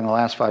briefly, like in the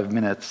last 5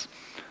 minutes,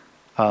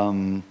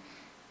 when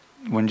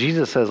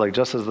Jesus says,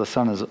 just as the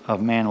Son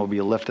of Man will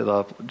be lifted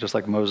up, just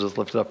like Moses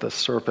lifted up the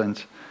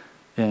serpent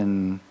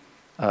in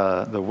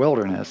the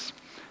wilderness.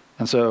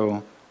 And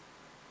so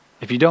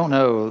if you don't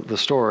know the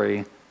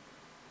story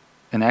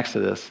in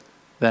Exodus,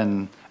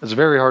 then it's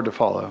very hard to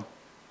follow,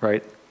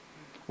 right?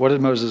 What did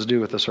Moses do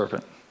with the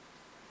serpent?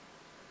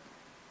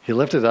 He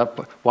lifted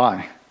up.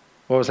 Why?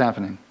 What was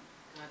happening?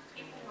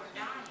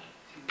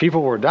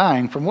 People were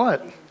dying from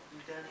what?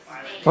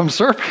 From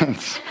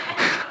serpents.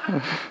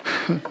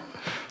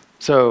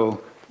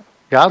 So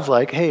God's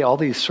like, hey, all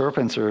these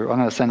serpents I'm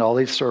going to send all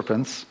these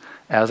serpents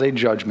as a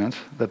judgment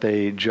that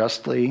they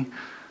justly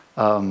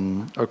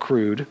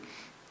accrued.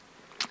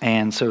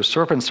 And so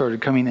serpents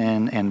started coming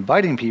in and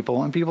biting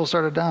people, and people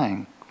started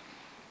dying.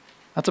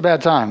 That's a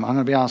bad time. I'm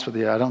going to be honest with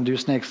you. I don't do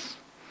snakes.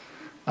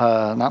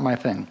 Not my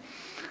thing.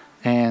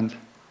 And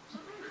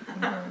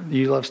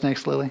you love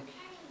snakes, Lily?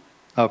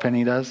 Oh,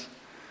 Penny does?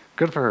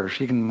 Good for her.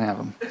 She can have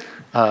them.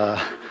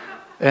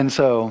 And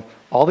so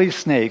all these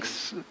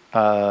snakes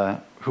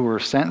who were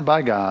sent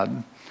by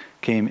God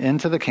came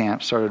into the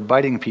camp, started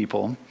biting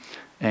people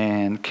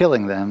and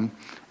killing them.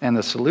 And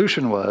the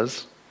solution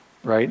was,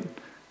 right,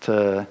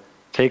 to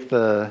take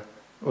what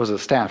was a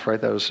staff,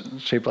 right, that was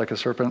shaped like a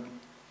serpent,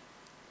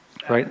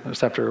 right, a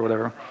scepter or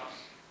whatever.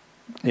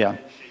 Yeah.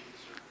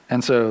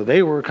 And so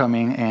they were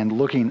coming and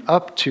looking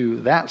up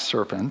to that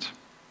serpent,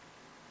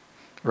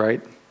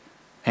 right,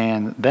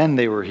 and then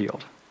they were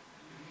healed.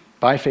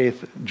 By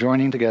faith,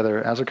 joining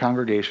together as a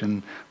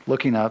congregation,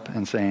 looking up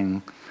and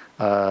saying,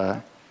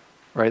 right,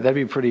 that'd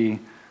be pretty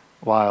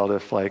wild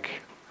if, I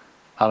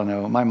don't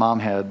know, my mom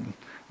had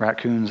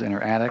raccoons in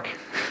her attic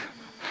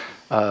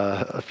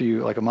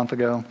a month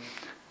ago,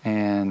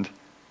 and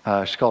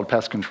she called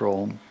pest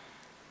control.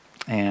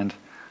 And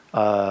you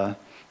know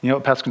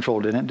what pest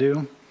control didn't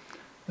do?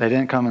 They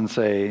didn't come and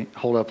say,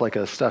 hold up like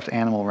a stuffed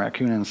animal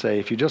raccoon and say,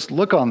 if you just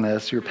look on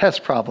this, your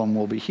pest problem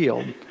will be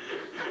healed.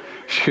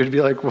 She would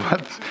be like,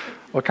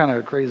 what kind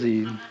of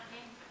crazy,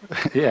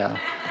 yeah,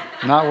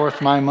 not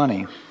worth my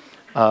money.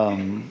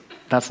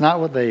 That's not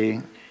what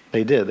they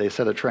did. They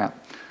set a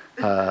trap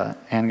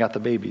and got the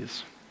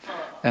babies.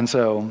 And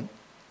so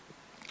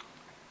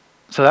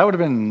that would have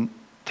been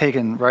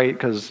taken, right,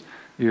 because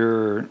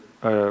we're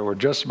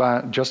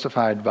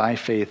justified by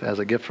faith as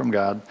a gift from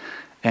God.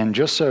 And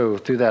just so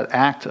through that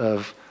act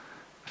of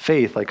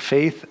faith, like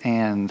faith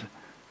and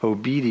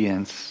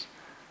obedience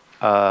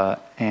are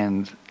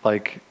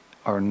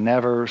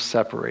never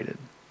separated.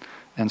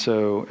 And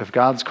so if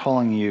God's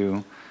calling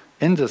you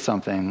into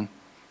something,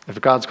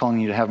 if God's calling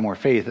you to have more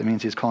faith, it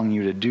means he's calling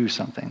you to do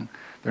something.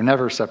 They're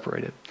never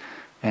separated.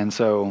 And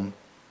so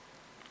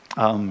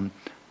that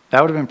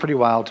would have been pretty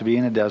wild to be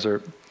in a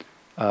desert,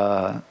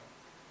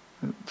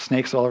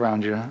 snakes all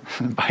around you,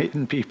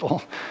 biting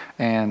people.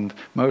 And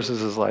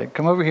Moses is like,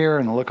 come over here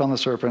and look on the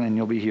serpent and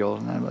you'll be healed.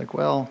 And I'm like,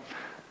 well,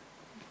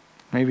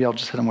 maybe I'll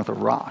just hit him with a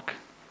rock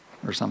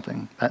or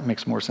something. That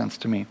makes more sense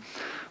to me.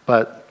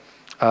 But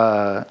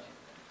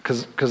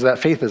because that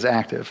faith is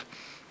active.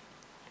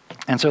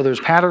 And so there's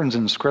patterns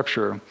in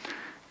Scripture,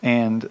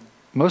 and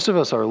most of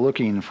us are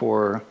looking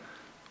for,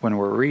 when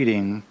we're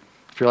reading,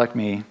 if you're like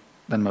me,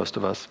 then most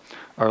of us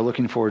are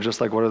looking for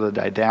just like what are the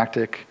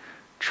didactic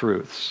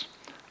truths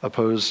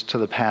opposed to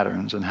the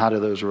patterns, and how do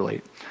those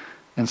relate?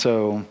 And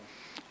so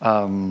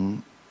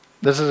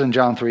this is in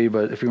John 3,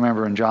 but if you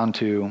remember in John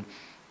 2,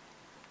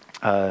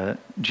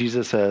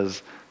 Jesus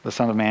says, the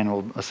Son of Man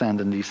will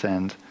ascend and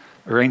descend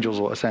or angels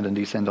will ascend and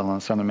descend on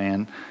the Son of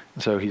Man.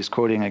 And so he's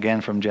quoting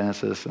again from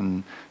Genesis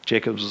and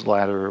Jacob's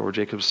ladder or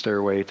Jacob's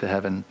stairway to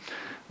heaven,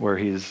 where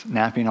he's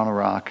napping on a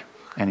rock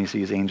and he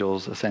sees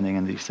angels ascending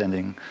and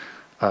descending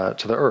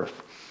to the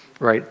earth,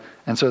 right?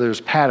 And so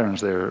there's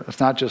patterns there.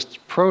 It's not just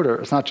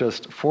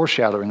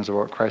foreshadowings of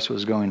what Christ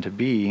was going to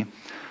be,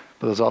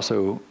 but there's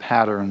also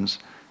patterns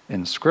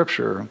in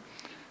Scripture.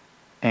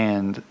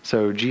 And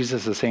so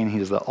Jesus is saying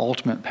he's the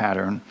ultimate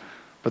pattern,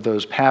 but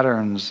those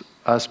patterns,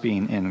 us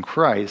being in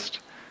Christ,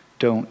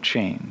 don't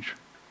change,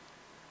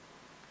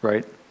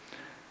 right?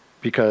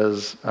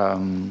 Because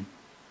where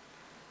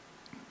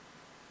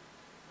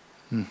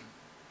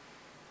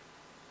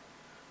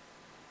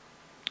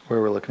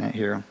we're looking at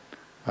here,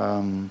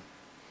 it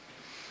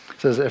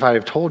says, if I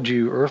have told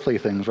you earthly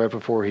things, right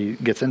before he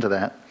gets into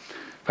that,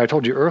 if I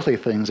told you earthly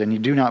things and you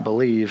do not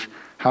believe,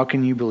 how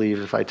can you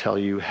believe if I tell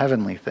you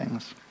heavenly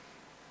things?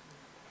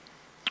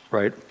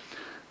 Right?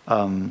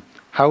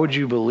 How would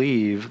you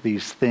believe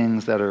these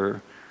things that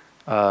are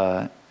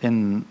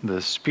in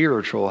the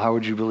spiritual? How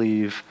would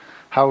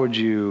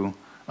you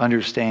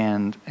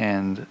understand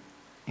and,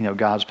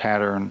 God's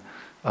pattern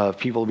of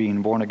people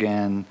being born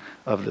again,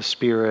 of the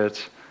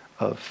Spirit,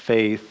 of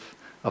faith,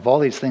 of all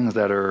these things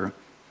that are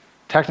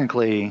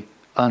technically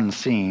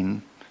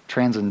unseen,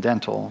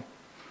 transcendental,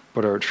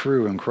 but are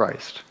true in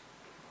Christ,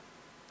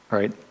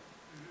 right?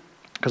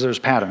 Because there's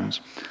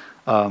patterns.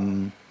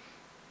 And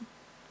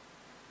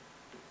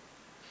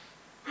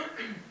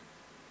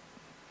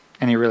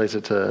he relates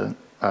it to,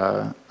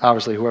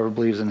 obviously, whoever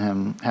believes in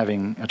him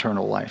having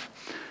eternal life.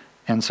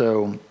 And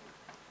so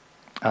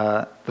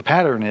the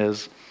pattern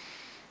is,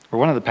 or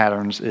one of the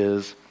patterns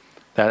is,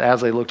 that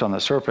as they looked on the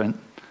serpent,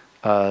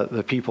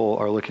 the people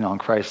are looking on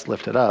Christ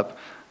lifted up,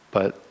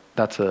 but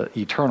that's an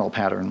eternal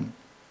pattern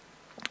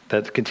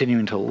that's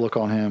continuing to look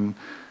on him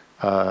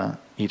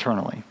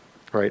eternally,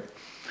 right?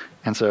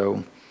 And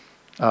so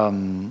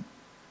I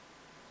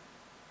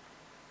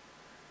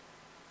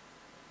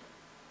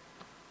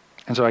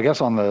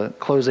guess on the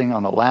closing,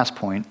 on the last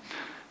point,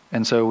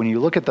 and so when you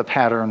look at the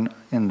pattern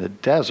in the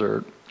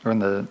desert or in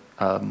the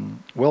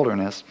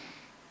wilderness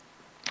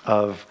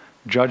of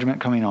judgment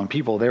coming on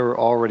people, they were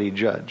already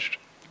judged,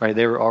 right?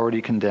 They were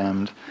already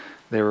condemned.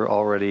 They were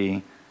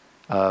already,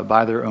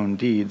 by their own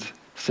deeds,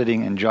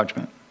 sitting in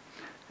judgment.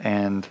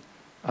 And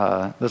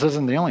this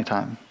isn't the only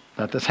time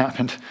that this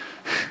happened,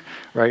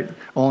 right?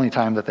 Only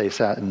time that they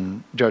sat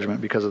in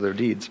judgment because of their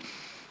deeds.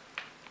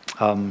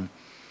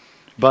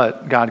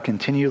 But God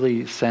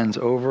continually sends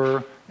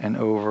over and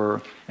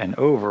over and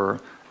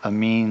over a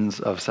means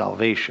of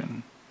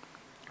salvation,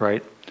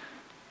 right?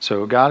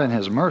 So God in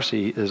his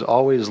mercy is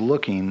always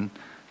looking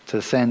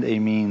to send a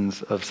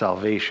means of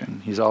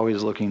salvation. He's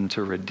always looking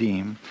to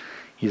redeem.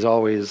 He's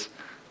always,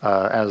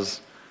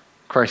 as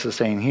Christ is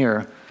saying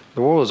here,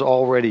 the world is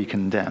already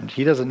condemned.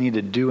 He doesn't need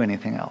to do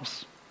anything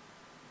else.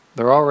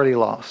 They're already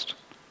lost.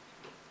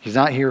 He's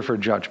not here for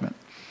judgment.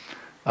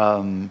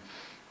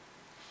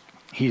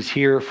 He's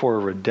here for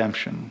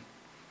redemption,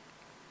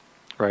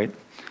 right?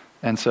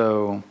 And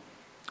so,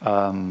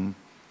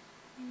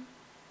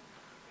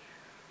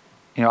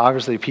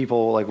 obviously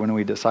people, like when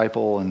we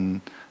disciple and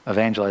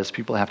evangelize,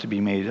 people have to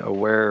be made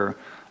aware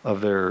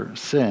of their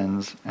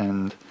sins,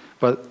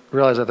 but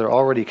realize that they're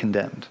already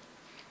condemned,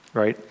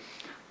 right?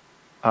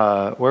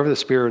 Wherever the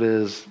Spirit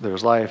is,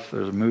 there's life,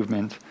 there's a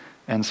movement.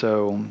 And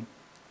so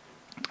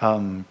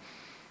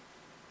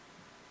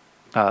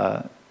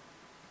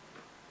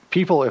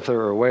people, if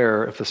they're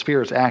aware, if the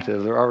Spirit's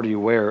active, they're already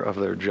aware of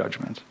their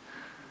judgment,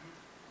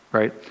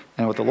 right?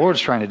 And what the Lord's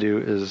trying to do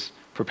is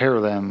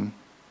prepare them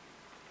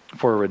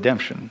for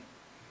redemption.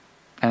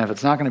 And if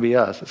it's not going to be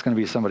us, it's going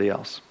to be somebody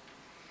else.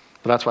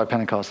 But that's why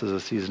Pentecost is a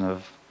season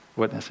of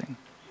witnessing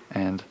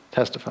and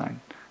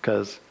testifying,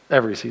 because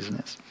every season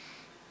is.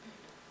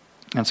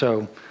 And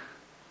so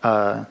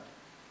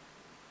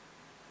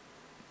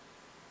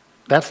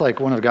that's like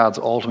one of God's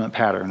ultimate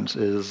patterns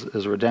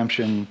is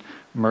redemption,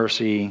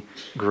 mercy,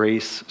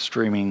 grace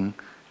streaming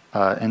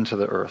into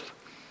the earth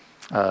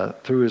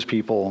through his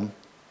people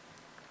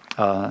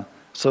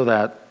so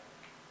that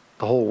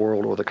the whole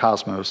world or the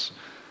cosmos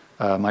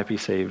might be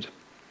saved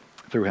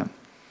through him.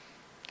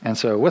 And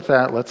so with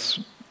that, let's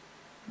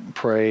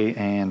pray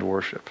and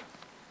worship.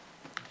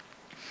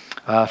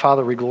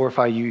 Father, we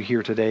glorify you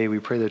here today. We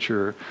pray that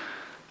your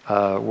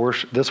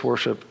this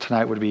worship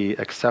tonight would be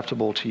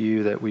acceptable to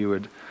you, that we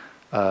would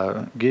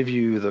give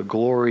you the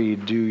glory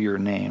due your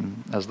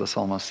name, as the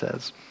psalmist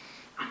says.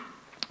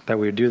 That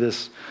we would do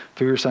this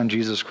through your Son,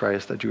 Jesus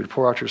Christ, that you would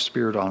pour out your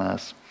Spirit on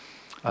us,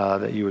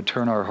 that you would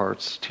turn our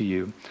hearts to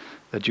you,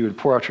 that you would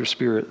pour out your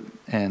Spirit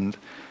and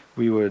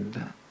we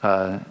would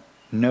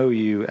know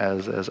you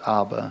as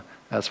Abba,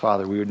 as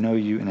Father. We would know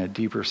you in a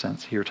deeper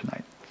sense here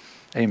tonight.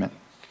 Amen.